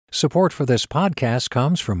Support for this podcast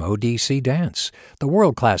comes from ODC Dance. The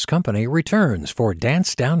world-class company returns for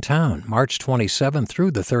Dance Downtown, March 27th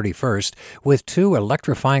through the 31st, with 2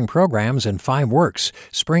 electrifying programs and 5 works,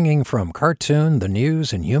 springing from cartoon, the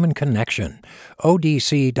news, and human connection.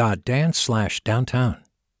 odc.dance/downtown.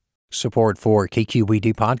 Support for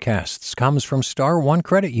KQED podcasts comes from Star One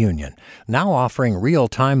Credit Union, now offering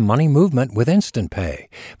real-time money movement with Instant Pay.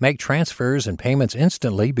 Make transfers and payments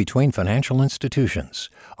instantly between financial institutions,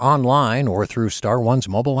 online or through Star One's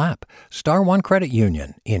mobile app. Star One Credit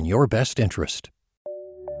Union, in your best interest.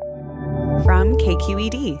 From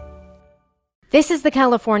KQED. This is the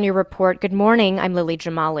California Report. Good morning. I'm Lily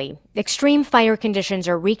Jamali. Extreme fire conditions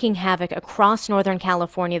are wreaking havoc across Northern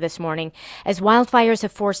California this morning as wildfires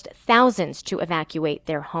have forced thousands to evacuate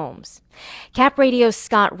their homes. Cap Radio's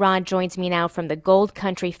Scott Rodd joins me now from the Gold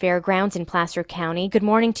Country Fairgrounds in Placer County. Good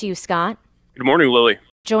morning to you, Scott. Good morning, Lily.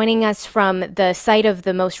 Joining us from the site of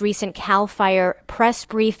the most recent CAL FIRE press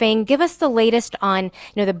briefing. Give us the latest on,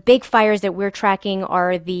 the big fires that we're tracking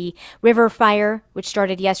are the River Fire, which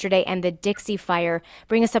started yesterday, and the Dixie Fire.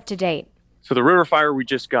 Bring us up to date. So the River Fire, we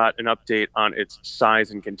just got an update on its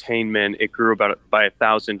size and containment. It grew by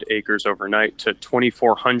 1,000 acres overnight to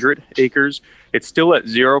 2,400 acres. It's still at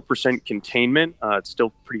 0% containment. It's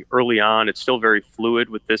still pretty early on. It's still very fluid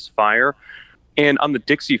with this fire. And on the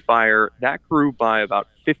Dixie Fire, that grew by about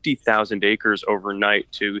 50,000 acres overnight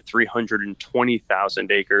to 320,000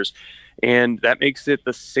 acres. And that makes it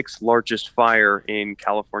the 6th largest fire in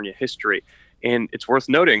California history. And it's worth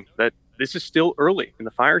noting that this is still early in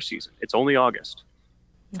the fire season. It's only August.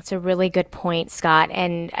 That's a really good point, Scott.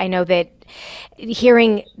 And I know that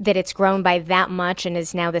hearing that it's grown by that much and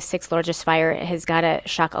is now the 6th largest fire has got to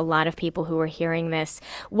shock a lot of people who are hearing this.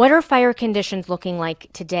 What are fire conditions looking like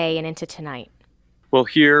today and into tonight? Well,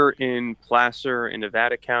 here in Placer and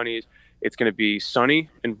Nevada counties, it's going to be sunny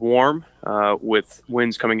and warm with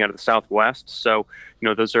winds coming out of the southwest. So,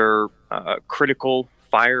 those are critical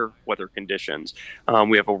fire weather conditions.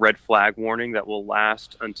 We have a red flag warning that will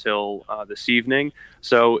last until this evening.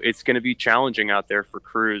 So it's going to be challenging out there for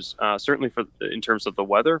crews, certainly in terms of the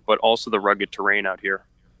weather, but also the rugged terrain out here.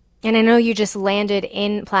 And I know you just landed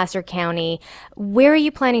in Placer County. Where are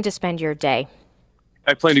you planning to spend your day?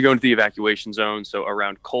 I plan to go into the evacuation zone, so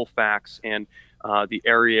around Colfax and the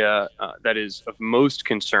area that is of most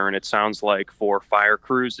concern, it sounds like, for fire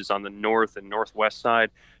crews is on the north and northwest side.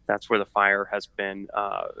 That's where the fire has been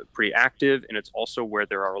pretty active, and it's also where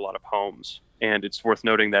there are a lot of homes. And it's worth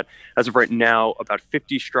noting that as of right now, about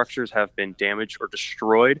 50 structures have been damaged or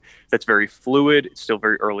destroyed. That's very fluid. It's still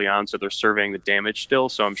very early on, so they're surveying the damage still.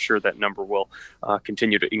 So I'm sure that number will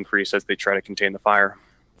continue to increase as they try to contain the fire.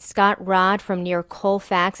 Scott Rodd from near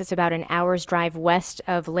Colfax. It's about an hour's drive west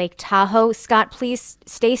of Lake Tahoe. Scott, please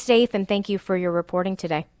stay safe, and thank you for your reporting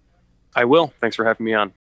today. I will. Thanks for having me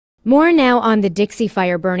on. More now on the Dixie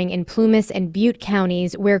Fire burning in Plumas and Butte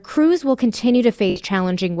counties, where crews will continue to face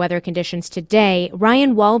challenging weather conditions today.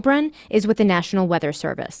 Ryan Walbrun is with the National Weather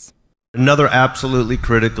Service. Another absolutely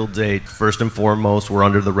critical date. First and foremost, we're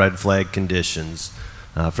under the red flag conditions.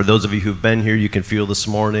 For those of you who've been here, you can feel this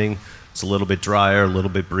morning it's a little bit drier, a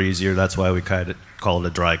little bit breezier. That's why we kind of call it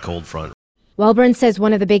a dry cold front. Walbrun says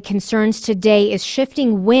one of the big concerns today is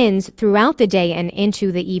shifting winds throughout the day and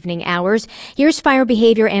into the evening hours. Here's fire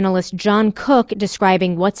behavior analyst John Cook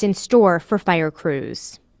describing what's in store for fire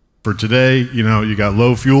crews. For today, you got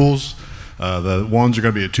low fuels. The ones are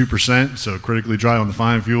going to be at 2%, so critically dry on the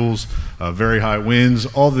fine fuels, very high winds.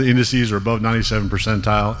 All the indices are above 97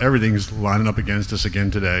 percentile. Everything's lining up against us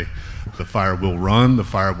again today. The fire will run, the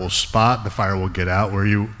fire will spot, the fire will get out where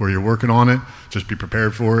you're working on it. Just be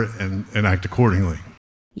prepared for it and act accordingly.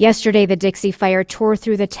 Yesterday, the Dixie Fire tore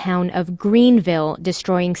through the town of Greenville,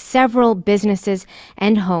 destroying several businesses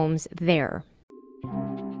and homes there.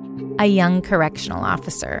 A young correctional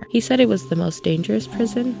officer. He said it was the most dangerous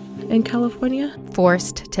prison in California.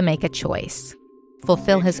 Forced to make a choice.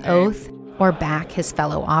 Fulfill his oath or back his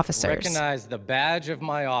fellow officers. Recognize the badge of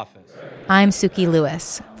my office. I'm Suki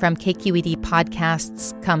Lewis. From KQED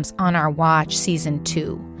Podcasts comes On Our Watch Season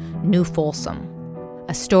 2, New Folsom.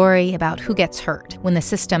 A story about who gets hurt when the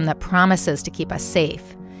system that promises to keep us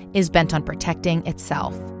safe is bent on protecting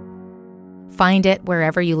itself. Find it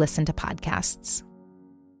wherever you listen to podcasts.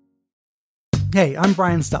 Hey, I'm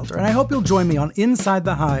Brian Stelter, and I hope you'll join me on Inside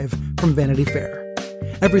the Hive from Vanity Fair.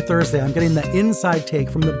 Every Thursday, I'm getting the inside take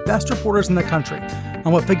from the best reporters in the country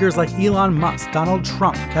on what figures like Elon Musk, Donald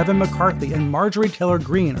Trump, Kevin McCarthy, and Marjorie Taylor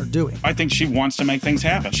Greene are doing. I think she wants to make things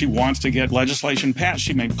happen. She wants to get legislation passed.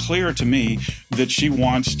 She made clear to me that she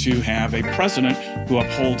wants to have a president who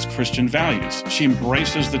upholds Christian values. She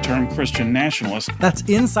embraces the term Christian nationalist. That's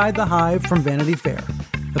Inside the Hive from Vanity Fair.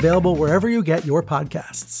 Available wherever you get your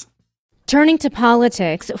podcasts. Turning to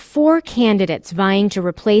politics, 4 candidates vying to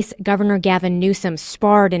replace Governor Gavin Newsom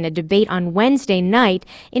sparred in a debate on Wednesday night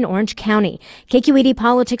in Orange County. KQED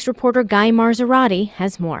politics reporter Guy Marzorati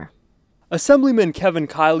has more. Assemblyman Kevin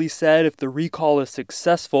Kiley said if the recall is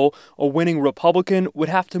successful, a winning Republican would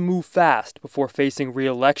have to move fast before facing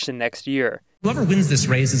re-election next year. Whoever wins this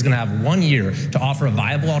race is going to have 1 year to offer a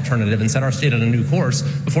viable alternative and set our state on a new course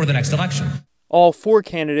before the next election. All 4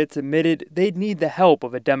 candidates admitted they'd need the help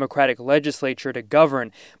of a Democratic legislature to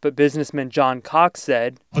govern, but businessman John Cox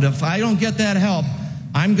said, "But if I don't get that help,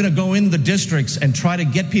 I'm going to go in the districts and try to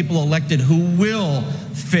get people elected who will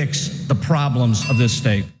fix the problems of this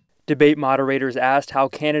state." Debate moderators asked how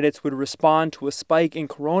candidates would respond to a spike in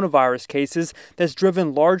coronavirus cases that's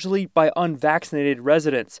driven largely by unvaccinated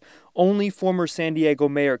residents. Only former San Diego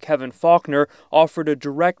Mayor Kevin Faulconer offered a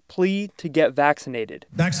direct plea to get vaccinated.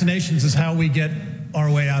 Vaccinations is how we get our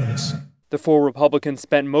way out of this. The 4 Republicans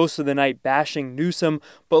spent most of the night bashing Newsom,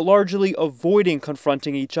 but largely avoiding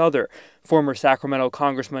confronting each other. Former Sacramento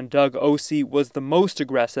Congressman Doug Osee was the most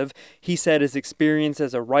aggressive. He said his experience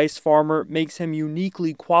as a rice farmer makes him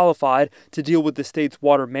uniquely qualified to deal with the state's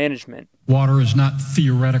water management. Water is not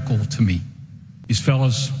theoretical to me. These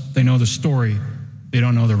fellas, they know the story. They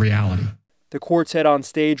don't know the reality. The quartet on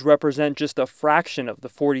stage represent just a fraction of the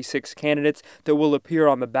 46 candidates that will appear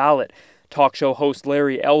on the ballot. Talk show host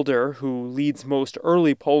Larry Elder, who leads most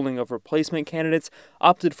early polling of replacement candidates,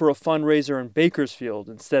 opted for a fundraiser in Bakersfield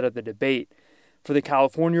instead of the debate. For the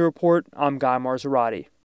California Report, I'm Guy Marzorati.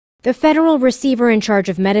 The federal receiver in charge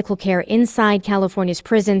of medical care inside California's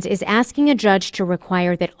prisons is asking a judge to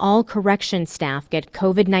require that all correction staff get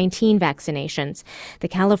COVID-19 vaccinations. The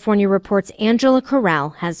California Report's Angela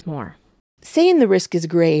Corral has more. Saying the risk is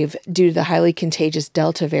grave due to the highly contagious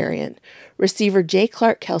Delta variant, Receiver J.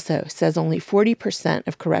 Clark Kelso says only 40%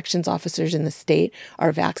 of corrections officers in the state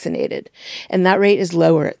are vaccinated, and that rate is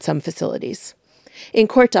lower at some facilities. In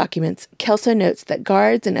court documents, Kelso notes that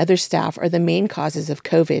guards and other staff are the main causes of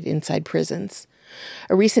COVID inside prisons.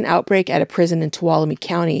 A recent outbreak at a prison in Tuolumne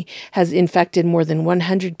County has infected more than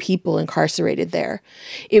 100 people incarcerated there.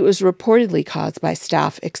 It was reportedly caused by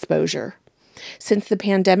staff exposure. Since the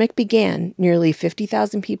pandemic began, nearly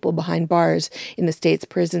 50,000 people behind bars in the state's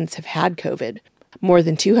prisons have had COVID. More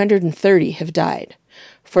than 230 have died.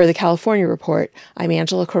 For the California Report, I'm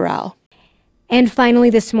Angela Corral. And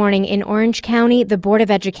finally this morning in Orange County, the Board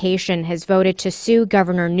of Education has voted to sue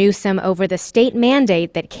Governor Newsom over the state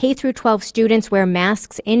mandate that K-12 students wear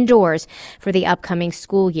masks indoors for the upcoming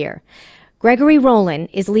school year. Gregory Rowland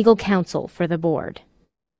is legal counsel for the board.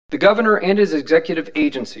 The governor and his executive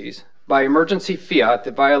agencies, by emergency fiat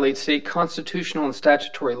that violates state constitutional and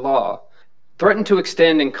statutory law, threaten to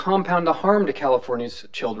extend and compound the harm to California's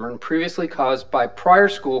children previously caused by prior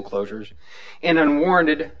school closures and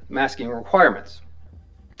unwarranted masking requirements.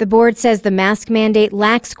 The board says the mask mandate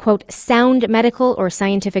lacks, quote, sound medical or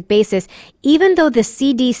scientific basis, even though the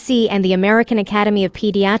CDC and the American Academy of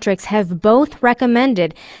Pediatrics have both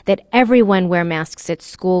recommended that everyone wear masks at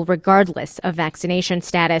school regardless of vaccination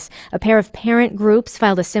status. A pair of parent groups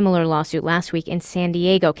filed a similar lawsuit last week in San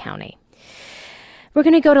Diego County. We're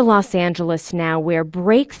going to go to Los Angeles now, where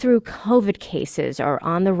breakthrough COVID cases are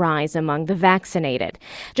on the rise among the vaccinated.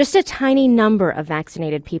 Just a tiny number of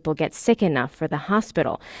vaccinated people get sick enough for the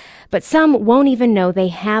hospital, but some won't even know they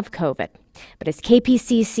have COVID. But as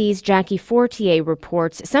KPCC's Jackie Fortier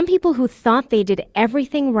reports, some people who thought they did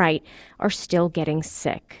everything right are still getting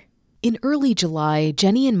sick. In early July,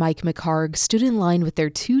 Jenny and Mike McHargue stood in line with their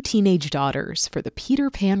 2 teenage daughters for the Peter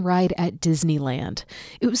Pan ride at Disneyland.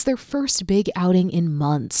 It was their first big outing in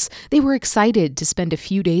months. They were excited to spend a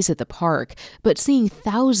few days at the park, but seeing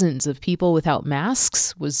thousands of people without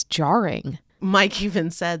masks was jarring. Mike even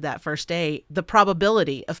said that first day, the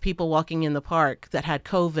probability of people walking in the park that had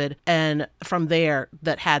COVID and from there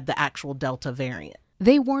that had the actual Delta variant.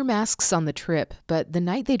 They wore masks on the trip, but the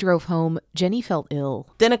night they drove home, Jenny felt ill.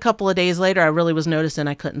 Then a couple of days later, I really was noticing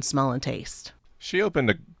I couldn't smell and taste. She opened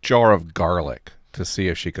a jar of garlic to see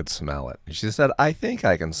if she could smell it. She said, I think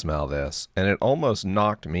I can smell this. And it almost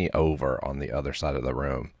knocked me over on the other side of the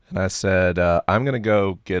room. And I said, I'm going to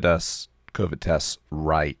go get us COVID tests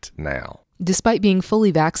right now. Despite being fully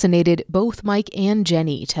vaccinated, both Mike and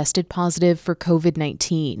Jenny tested positive for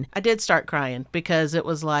COVID-19. I did start crying because it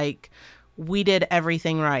was like, we did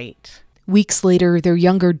everything right. Weeks later, their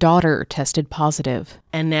younger daughter tested positive.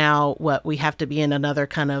 And now, we have to be in another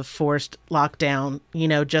kind of forced lockdown,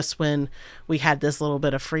 just when we had this little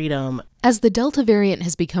bit of freedom. As the Delta variant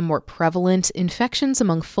has become more prevalent, infections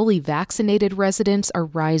among fully vaccinated residents are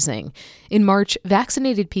rising. In March,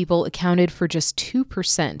 vaccinated people accounted for just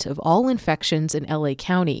 2% of all infections in LA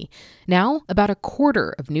County. Now, about a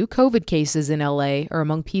quarter of new COVID cases in LA are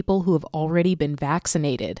among people who have already been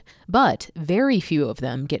vaccinated. But very few of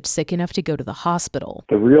them get sick enough to go to the hospital.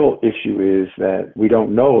 The real issue is that we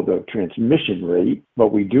don't know the transmission rate,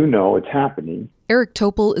 but we do know it's happening. Eric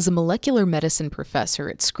Topol is a molecular medicine professor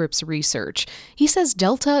at Scripps Research. He says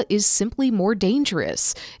Delta is simply more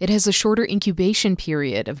dangerous. It has a shorter incubation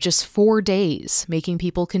period of just 4 days, making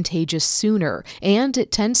people contagious sooner, and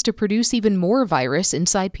it tends to produce even more virus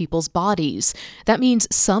inside people's bodies. That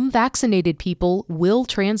means some vaccinated people will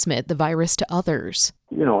transmit the virus to others.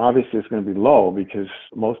 Obviously it's going to be low because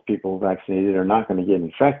most people vaccinated are not going to get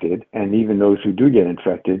infected. And even those who do get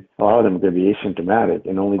infected, a lot of them are going to be asymptomatic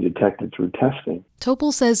and only detected through testing.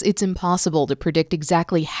 Topol says it's impossible to predict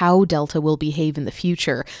exactly how Delta will behave in the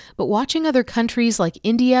future, but watching other countries like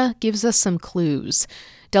India gives us some clues.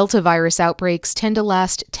 Delta virus outbreaks tend to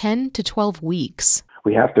last 10 to 12 weeks.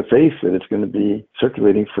 We have to face that it's going to be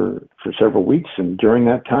circulating for several weeks. And during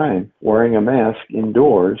that time, wearing a mask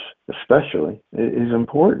indoors, especially, is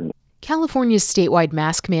important. California's statewide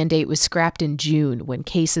mask mandate was scrapped in June when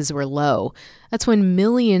cases were low. That's when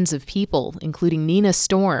millions of people, including Nina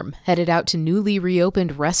Storm, headed out to newly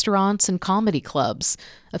reopened restaurants and comedy clubs.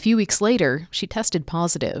 A few weeks later, she tested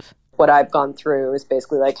positive. What I've gone through is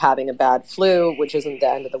basically like having a bad flu, which isn't the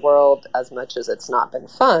end of the world as much as it's not been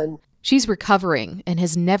fun. She's recovering and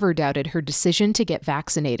has never doubted her decision to get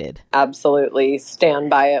vaccinated. Absolutely stand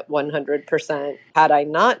by it 100%. Had I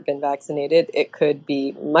not been vaccinated, it could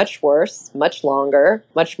be much worse, much longer,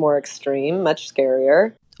 much more extreme, much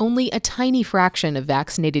scarier. Only a tiny fraction of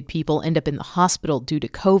vaccinated people end up in the hospital due to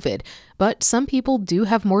COVID, but some people do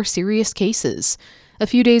have more serious cases. A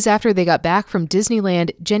few days after they got back from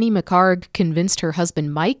Disneyland, Jenny McHargue convinced her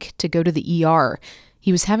husband Mike to go to the ER.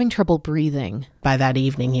 He was having trouble breathing. By that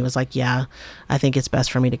evening, he was like, yeah, I think it's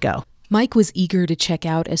best for me to go. Mike was eager to check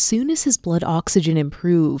out as soon as his blood oxygen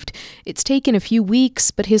improved. It's taken a few weeks,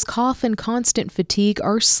 but his cough and constant fatigue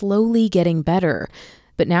are slowly getting better.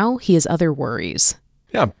 But now he has other worries.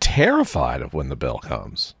 Yeah, I'm terrified of when the bill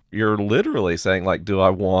comes. You're literally saying, do I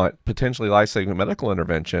want potentially life-saving medical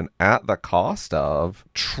intervention at the cost of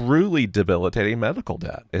truly debilitating medical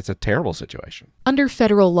debt? It's a terrible situation. Under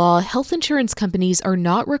federal law, health insurance companies are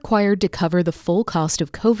not required to cover the full cost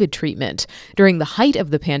of COVID treatment. During the height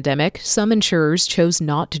of the pandemic, some insurers chose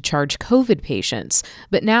not to charge COVID patients.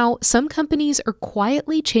 But now, some companies are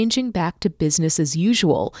quietly changing back to business as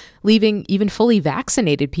usual, leaving even fully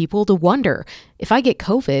vaccinated people to wonder, if I get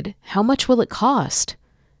COVID, how much will it cost?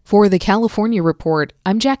 For the California Report,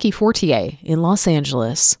 I'm Jackie Fortier in Los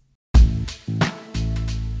Angeles.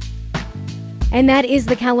 And that is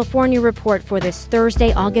the California Report for this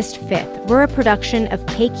Thursday, August 5th. We're a production of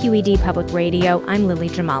KQED Public Radio. I'm Lily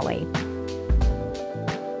Jamali.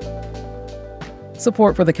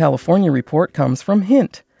 Support for the California Report comes from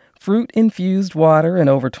Hint. Fruit-infused water in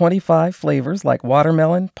over 25 flavors like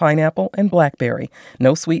watermelon, pineapple, and blackberry.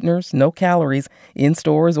 No sweeteners, no calories, in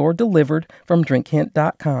stores or delivered from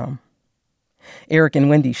drinkhint.com. Eric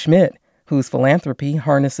and Wendy Schmidt, whose philanthropy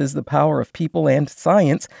harnesses the power of people and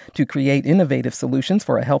science to create innovative solutions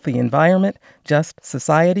for a healthy environment, just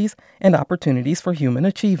societies, and opportunities for human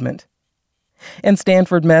achievement. And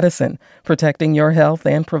Stanford Medicine, protecting your health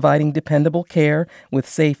and providing dependable care with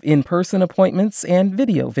safe in-person appointments and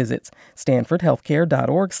video visits.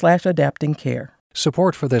 StanfordHealthcare.org/adaptingcare.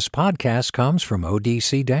 Support for this podcast comes from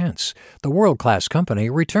ODC Dance. The world-class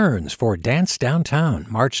company returns for Dance Downtown,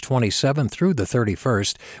 March 27th through the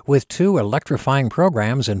 31st, with 2 electrifying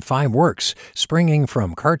programs and 5 works, springing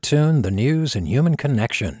from cartoon, the news, and human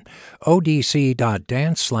connection.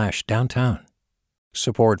 odc.dance/downtown.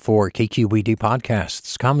 Support for KQED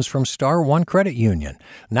podcasts comes from Star One Credit Union,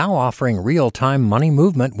 now offering real-time money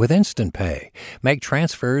movement with Instant Pay. Make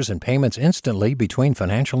transfers and payments instantly between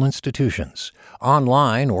financial institutions,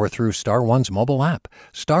 online or through Star One's mobile app.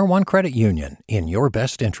 Star One Credit Union, in your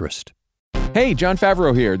best interest. Hey, Jon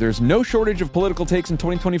Favreau here. There's no shortage of political takes in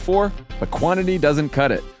 2024, but quantity doesn't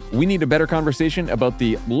cut it. we need a better conversation about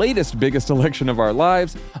the latest, biggest election of our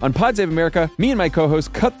lives. On Pod Save America, me and my co-hosts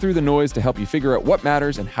cut through the noise to help you figure out what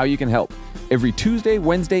matters and how you can help. Every Tuesday,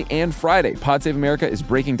 Wednesday, and Friday, Pod Save America is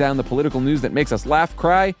breaking down the political news that makes us laugh,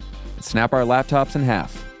 cry, and snap our laptops in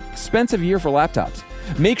half. Expensive year for laptops.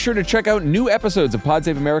 Make sure to check out new episodes of Pod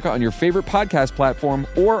Save America on your favorite podcast platform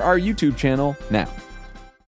or our YouTube channel now.